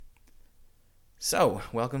So,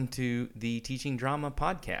 welcome to the Teaching Drama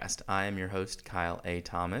Podcast. I am your host, Kyle A.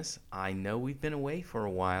 Thomas. I know we've been away for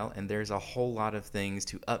a while, and there's a whole lot of things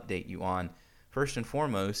to update you on. First and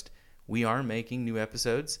foremost, we are making new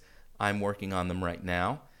episodes. I'm working on them right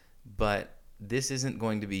now, but this isn't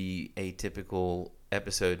going to be a typical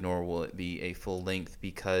episode, nor will it be a full length,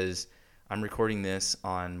 because I'm recording this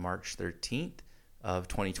on March 13th of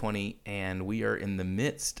 2020, and we are in the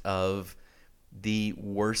midst of the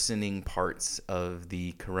worsening parts of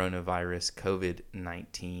the coronavirus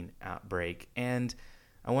COVID-19 outbreak. And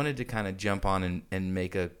I wanted to kind of jump on and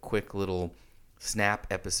make a quick little snap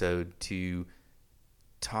episode to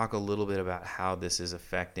talk a little bit about how this is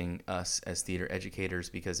affecting us as theater educators,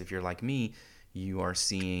 because if you're like me, you are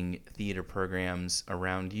seeing theater programs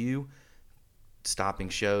around you stopping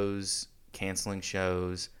shows, canceling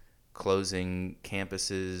shows, closing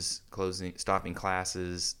campuses, stopping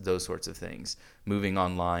classes, those sorts of things, moving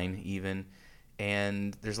online even.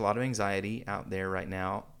 And there's a lot of anxiety out there right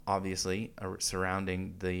now, obviously,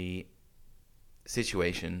 surrounding the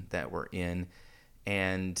situation that we're in.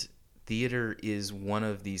 And theater is one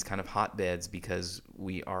of these kind of hotbeds because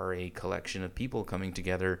we are a collection of people coming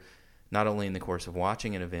together, not only in the course of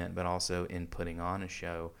watching an event, but also in putting on a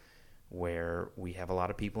show where we have a lot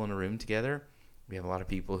of people in a room together. We have a lot of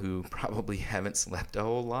people who probably haven't slept a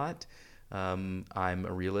whole lot. I'm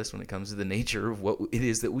a realist when it comes to the nature of what it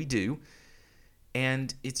is that we do.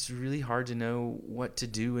 And it's really hard to know what to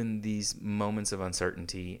do in these moments of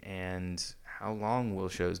uncertainty, and how long will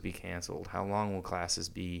shows be canceled? How long will classes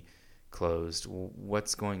be closed?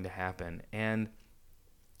 What's going to happen? And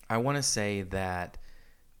I want to say that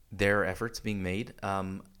there are efforts being made.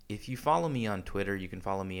 If you follow me on Twitter, you can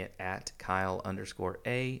follow me at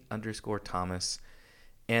Kyle_A_Thomas.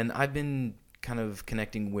 And I've been kind of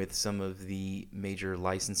connecting with some of the major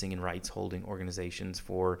licensing and rights holding organizations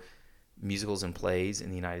for musicals and plays in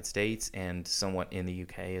the United States and somewhat in the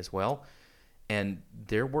UK as well. And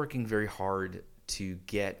they're working very hard to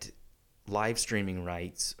get live streaming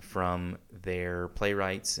rights from their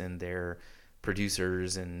playwrights and their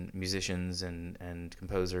producers and musicians and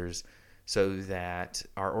composers, so that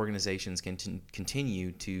our organizations can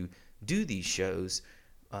continue to do these shows,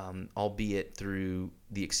 albeit through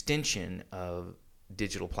the extension of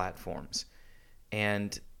digital platforms.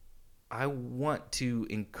 And I want to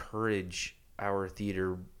encourage our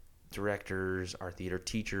theater directors, our theater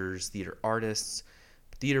teachers, theater artists,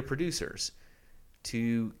 theater producers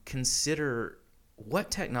to consider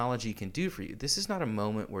what technology can do for you. This is not a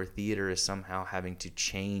moment where theater is somehow having to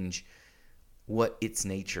change what its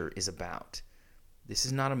nature is about. This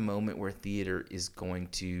is not a moment where theater is going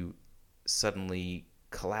to suddenly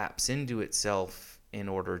collapse into itself in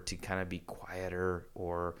order to kind of be quieter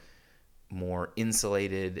or more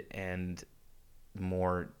insulated and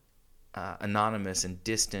more anonymous and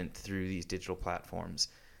distant through these digital platforms.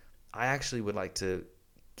 I actually would like to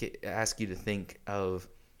ask you to think of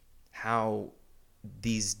how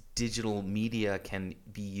these digital media can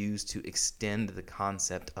be used to extend the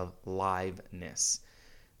concept of liveness.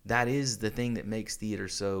 That is the thing that makes theater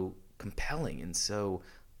so compelling and so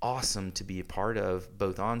awesome to be a part of,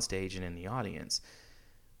 both on stage and in the audience.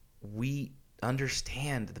 We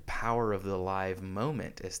understand the power of the live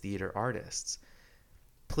moment as theater artists.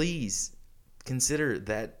 Please consider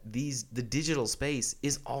that the digital space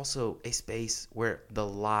is also a space where the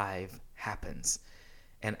live happens,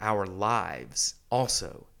 and our lives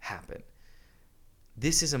also happen.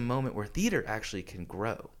 This is a moment where theater actually can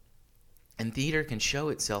grow, and theater can show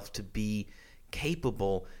itself to be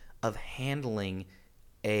capable of handling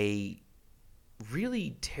a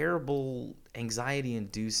really terrible,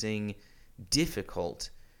 anxiety-inducing,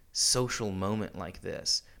 difficult social moment like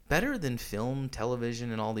this. Better than film,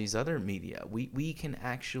 television, and all these other media. We can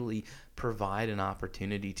actually provide an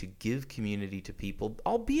opportunity to give community to people,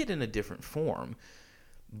 albeit in a different form,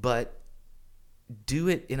 but do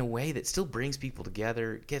it in a way that still brings people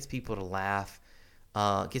together, gets people to laugh,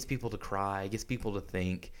 gets people to cry, gets people to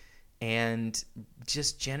think, and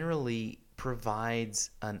just generally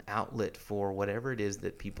provides an outlet for whatever it is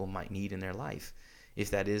that people might need in their life. If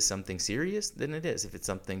that is something serious, then it is. If it's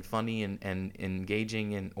something funny and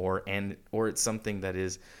engaging or it's something that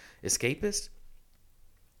is escapist,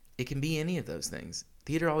 it can be any of those things.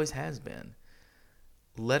 Theater always has been.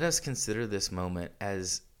 Let us consider this moment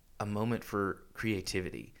as a moment for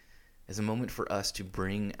creativity, as a moment for us to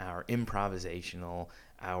bring our improvisational,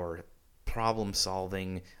 our problem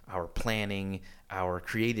solving, our planning, our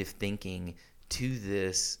creative thinking to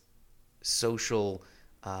this social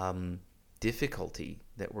difficulty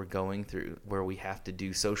that we're going through, where we have to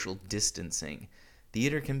do social distancing.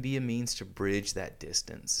 Theater can be a means to bridge that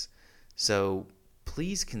distance. So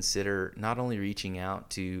please consider not only reaching out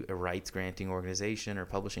to a rights granting organization or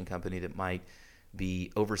publishing company that might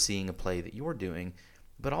be overseeing a play that you're doing,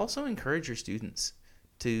 but also encourage your students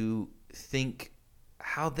to think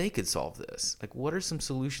how they could solve this. Like, what are some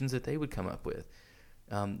solutions that they would come up with?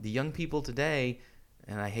 The young people today,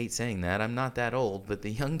 and I hate saying that, I'm not that old, but the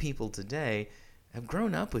young people today have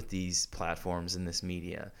grown up with these platforms and this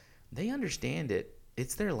media. They understand it.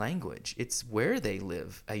 It's their language. It's where they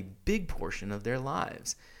live a big portion of their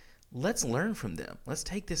lives. Let's learn from them. Let's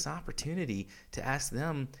take this opportunity to ask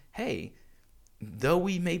them, hey, though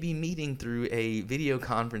we may be meeting through a video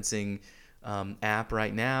conferencing app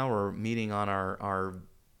right now, or meeting on our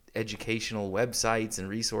educational websites and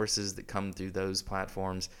resources that come through those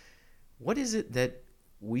platforms, what is it that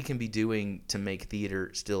we can be doing to make theater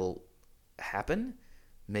still happen,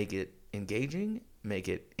 make it engaging, make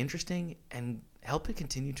it interesting, and help it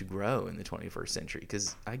continue to grow in the 21st century?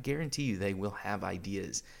 Because I guarantee you they will have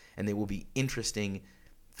ideas, and they will be interesting,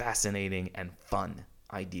 fascinating, and fun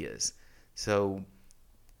ideas. So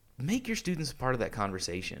make your students a part of that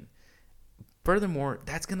conversation. Furthermore,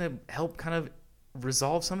 that's going to help kind of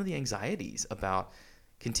resolve some of the anxieties about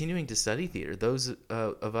continuing to study theater. Those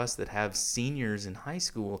of us that have seniors in high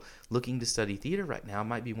school looking to study theater right now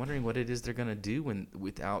might be wondering what it is they're going to do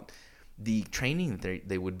without the training that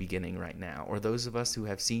they would be getting right now. Or those of us who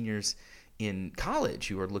have seniors in college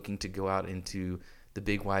who are looking to go out into the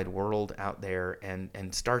big wide world out there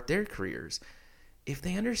and start their careers. If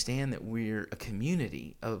they understand that we're a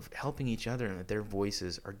community of helping each other and that their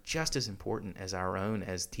voices are just as important as our own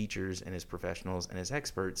as teachers and as professionals and as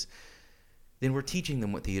experts, then we're teaching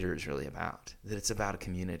them what theater is really about, that it's about a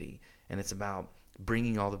community, and it's about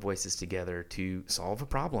bringing all the voices together to solve a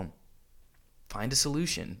problem, find a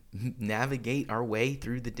solution, navigate our way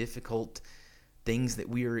through the difficult things that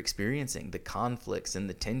we are experiencing, the conflicts and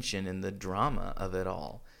the tension and the drama of it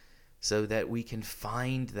all, so that we can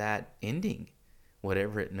find that ending,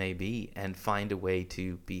 whatever it may be, and find a way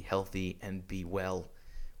to be healthy and be well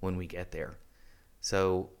when we get there.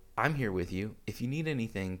 So I'm here with you. If you need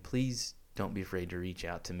anything, please don't be afraid to reach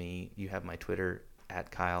out to me. You have my Twitter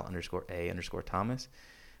at Kyle_A_Thomas.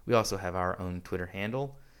 We also have our own Twitter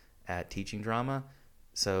handle at Teaching Drama.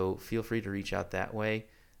 So feel free to reach out that way.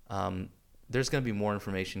 There's going to be more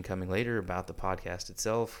information coming later about the podcast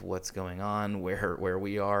itself, what's going on, where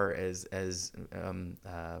we are as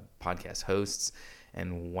podcast hosts,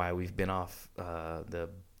 and why we've been off the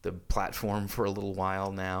platform for a little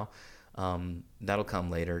while now. That'll come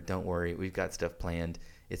later. Don't worry. We've got stuff planned.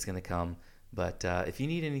 It's going to come. But if you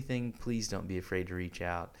need anything, please don't be afraid to reach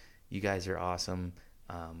out. You guys are awesome.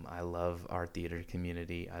 I love our theater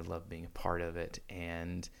community. I love being a part of it.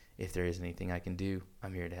 And if there is anything I can do,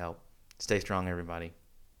 I'm here to help. Stay strong, everybody.